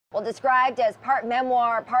Well, described as part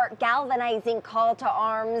memoir, part galvanizing call to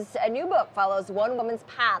arms, a new book follows one woman's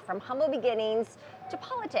path from humble beginnings to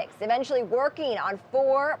politics, eventually working on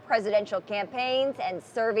 4 presidential campaigns and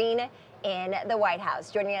serving in the White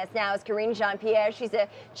House. Joining us now is Karine Jean-Pierre. She's a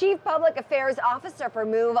Chief Public Affairs Officer for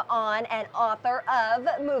MoveOn and author of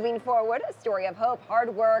Moving Forward, a story of hope,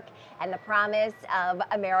 hard work, and the promise of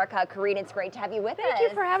America. Karine, it's great to have you with us. Thank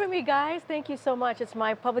you for having me, guys. Thank you so much. It's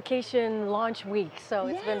my publication launch week, so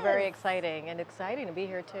it's been very exciting to be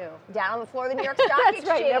here too. Down on the floor of the New York Stock Exchange.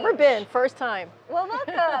 That's right, never been, first time. Well,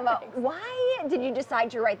 welcome. Why did you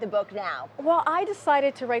decide to write the book now? Well, I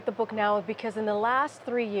decided to write the book now because in the last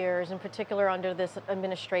 3 years, in particular under this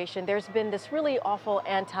administration, there's been this really awful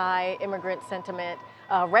anti-immigrant sentiment,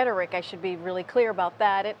 rhetoric. I should be really clear about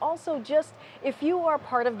that. And also just if you are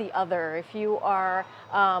part of the other, if you are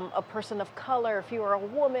a person of color, if you are a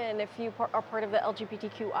woman, if you are part of the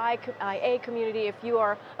LGBTQIA community, if you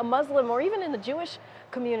are a Muslim or even in the Jewish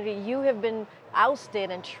community, you have been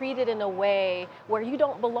ousted and treated in a way where you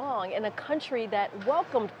don't belong in a country that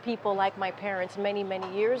welcomed people like my parents many,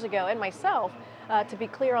 many years ago, and myself, to be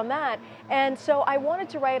clear on that. And so I wanted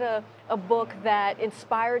to write a book that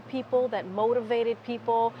inspired people, that motivated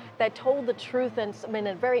people, that told the truth in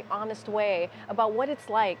a very honest way about what it's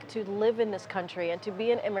like to live in this country and to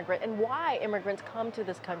be an immigrant and why immigrants come to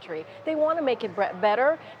this country. They want to make it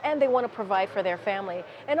better and they want to provide for their family.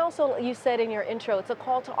 And also, you said in your intro, it's a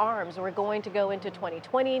call to arms. We're going to go into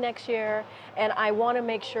 2020 next year, and I want to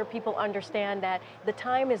make sure people understand that the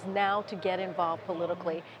time is now to get involved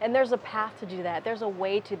politically. And there's a path to do that. There's a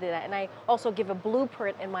way to do that. And I also give a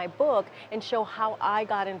blueprint in my book and show how I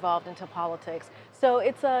got involved into politics. So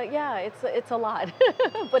it's a lot,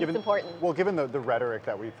 but it's important. Well, given the rhetoric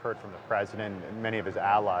that we've heard from the president and many of his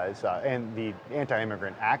allies and the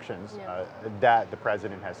anti-immigrant actions that the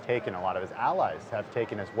president has taken, a lot of his allies have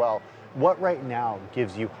taken as well, what right now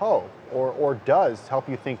gives you hope or does help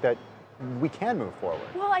you think that we can move forward?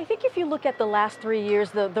 Well, I think if you look at the last 3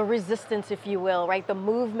 years, the resistance, if you will, right, the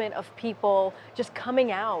movement of people just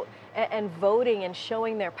coming out and voting and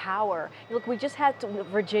showing their power. Look, we just had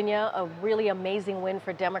Virginia, a really amazing win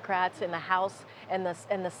for Democrats in the House and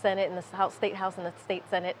the Senate, and the State House and the State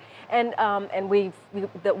Senate, and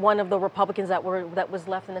one of the Republicans that was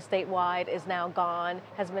left in the statewide is now gone,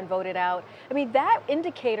 has been voted out. I mean, that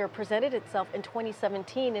indicator presented itself in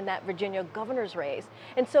 2017 in that Virginia governor's race,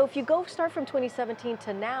 and so if you start from 2017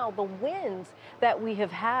 to now, the wins that we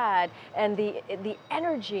have had and the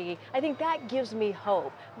energy, I think that gives me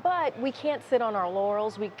hope. But we can't sit on our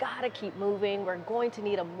laurels. We got to keep moving. We're going to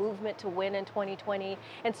need a movement to win in 2020.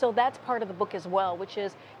 And so that's part of the book as well, which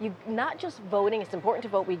is you not just voting. It's important to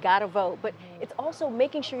vote. We got to vote. But it's also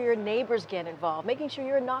making sure your neighbors get involved, making sure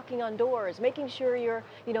you're knocking on doors, making sure you're,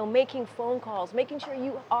 making phone calls, making sure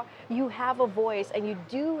you have a voice, and you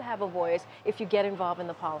do have a voice if you get involved in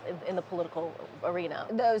the political arena.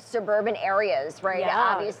 Those suburban areas, right?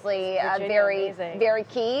 Yeah. Obviously, very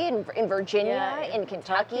key in Virginia, in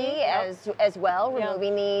Kentucky as well,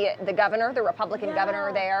 removing the governor, the Republican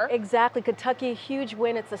governor there. Exactly. Kentucky, huge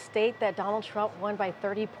win. It's a state that Donald Trump won by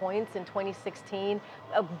 30 points in 2016.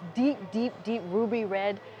 A deep ruby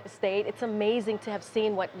red state. It's amazing to have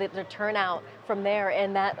seen what the turnout from there,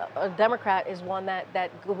 and that a Democrat is won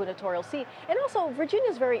that gubernatorial seat. And also, Virginia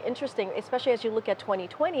is very interesting, especially as you look at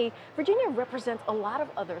 2020. Virginia represents a lot of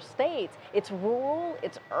other states. It's rural,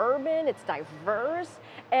 it's urban, it's diverse,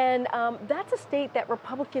 and that's a state that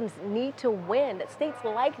Republicans need to win, that states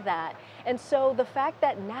like that. And so the fact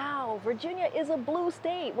that now Virginia is a blue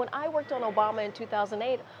state. When I worked on Obama in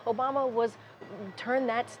 2008, Obama turned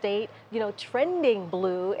that state, trending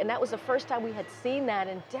blue, and that was the first time we had seen that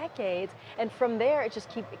in decades. And from there, it just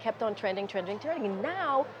kept on trending. And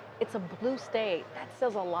now it's a blue state. That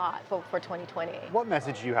says a lot for 2020. What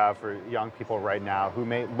message do you have for young people right now who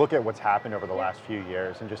may look at what's happened over the last few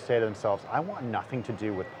years and just say to themselves, I want nothing to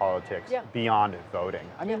do with politics beyond voting?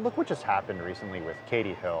 I mean, look what just happened recently with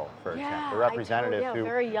Katie Hill, for example, the representative who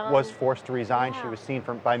was forced to resign. She was seen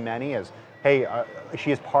by many as, hey,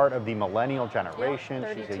 she is part of the millennial generation.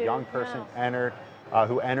 She's a young person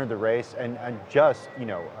who entered the race, and just,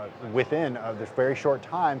 within this very short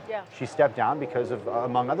time, she stepped down because of,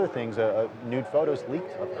 among other things, nude photos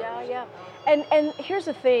leaked of her. Yeah. And here's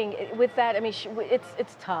the thing with that. I mean,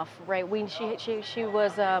 it's tough, right? She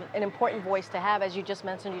was an important voice to have, as you just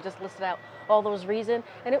mentioned. You just listed out all those reasons.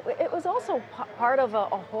 And it was also part of a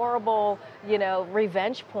horrible,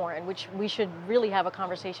 revenge porn, which we should really have a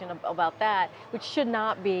conversation about that, which should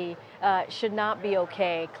not be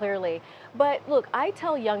okay, clearly. But look, I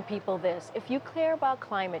tell young people this: if you care about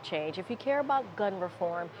climate change, if you care about gun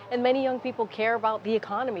reform, and many young people care about the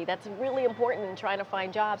economy, that's really important in trying to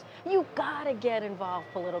find jobs, you gotta get involved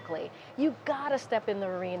politically. You gotta step in the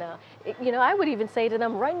arena. I would even say to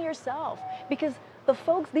them, run yourself, because the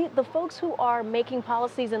folks who are making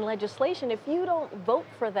policies and legislation, if you don't vote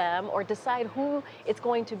for them or decide who it's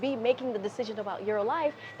going to be making the decision about your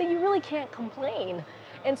life, then you really can't complain.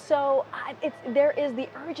 And so the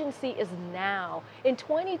urgency is now. In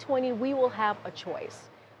 2020, we will have a choice.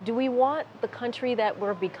 Do we want the country that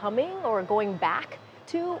we're becoming or going back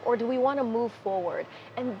to, or do we want to move forward?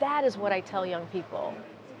 And that is what I tell young people.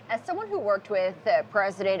 As someone who worked with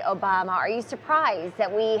President Obama, are you surprised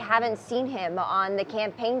that we haven't seen him on the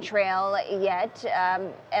campaign trail yet,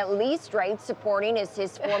 at least, right, supporting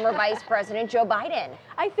his former Vice President, Joe Biden?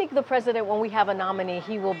 I think the president, when we have a nominee,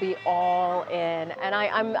 he will be all in. And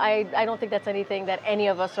I don't think that's anything that any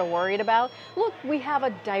of us are worried about. Look, we have a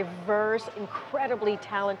diverse, incredibly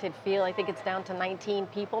talented field. I think it's down to 19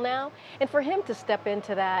 people now. And for him to step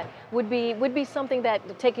into that would be something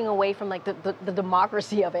that taking away from like the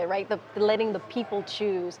democracy of it, right? Letting the people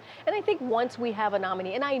choose. And I think once we have a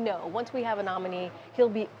nominee, and I know once we have a nominee, he'll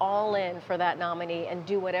be all in for that nominee and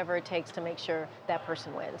do whatever it takes to make sure that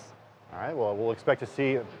person wins. All right, well, we'll expect to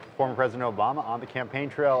see former President Obama on the campaign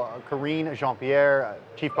trail. Karine Jean-Pierre,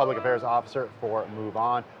 Chief Public Affairs Officer for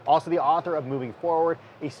MoveOn, also the author of Moving Forward,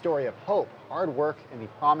 a story of hope, hard work, and the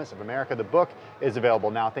promise of America. The book is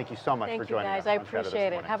available now. Thank you so much for joining us. Thank you, guys. I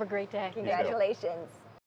appreciate it. Have a great day. Congratulations.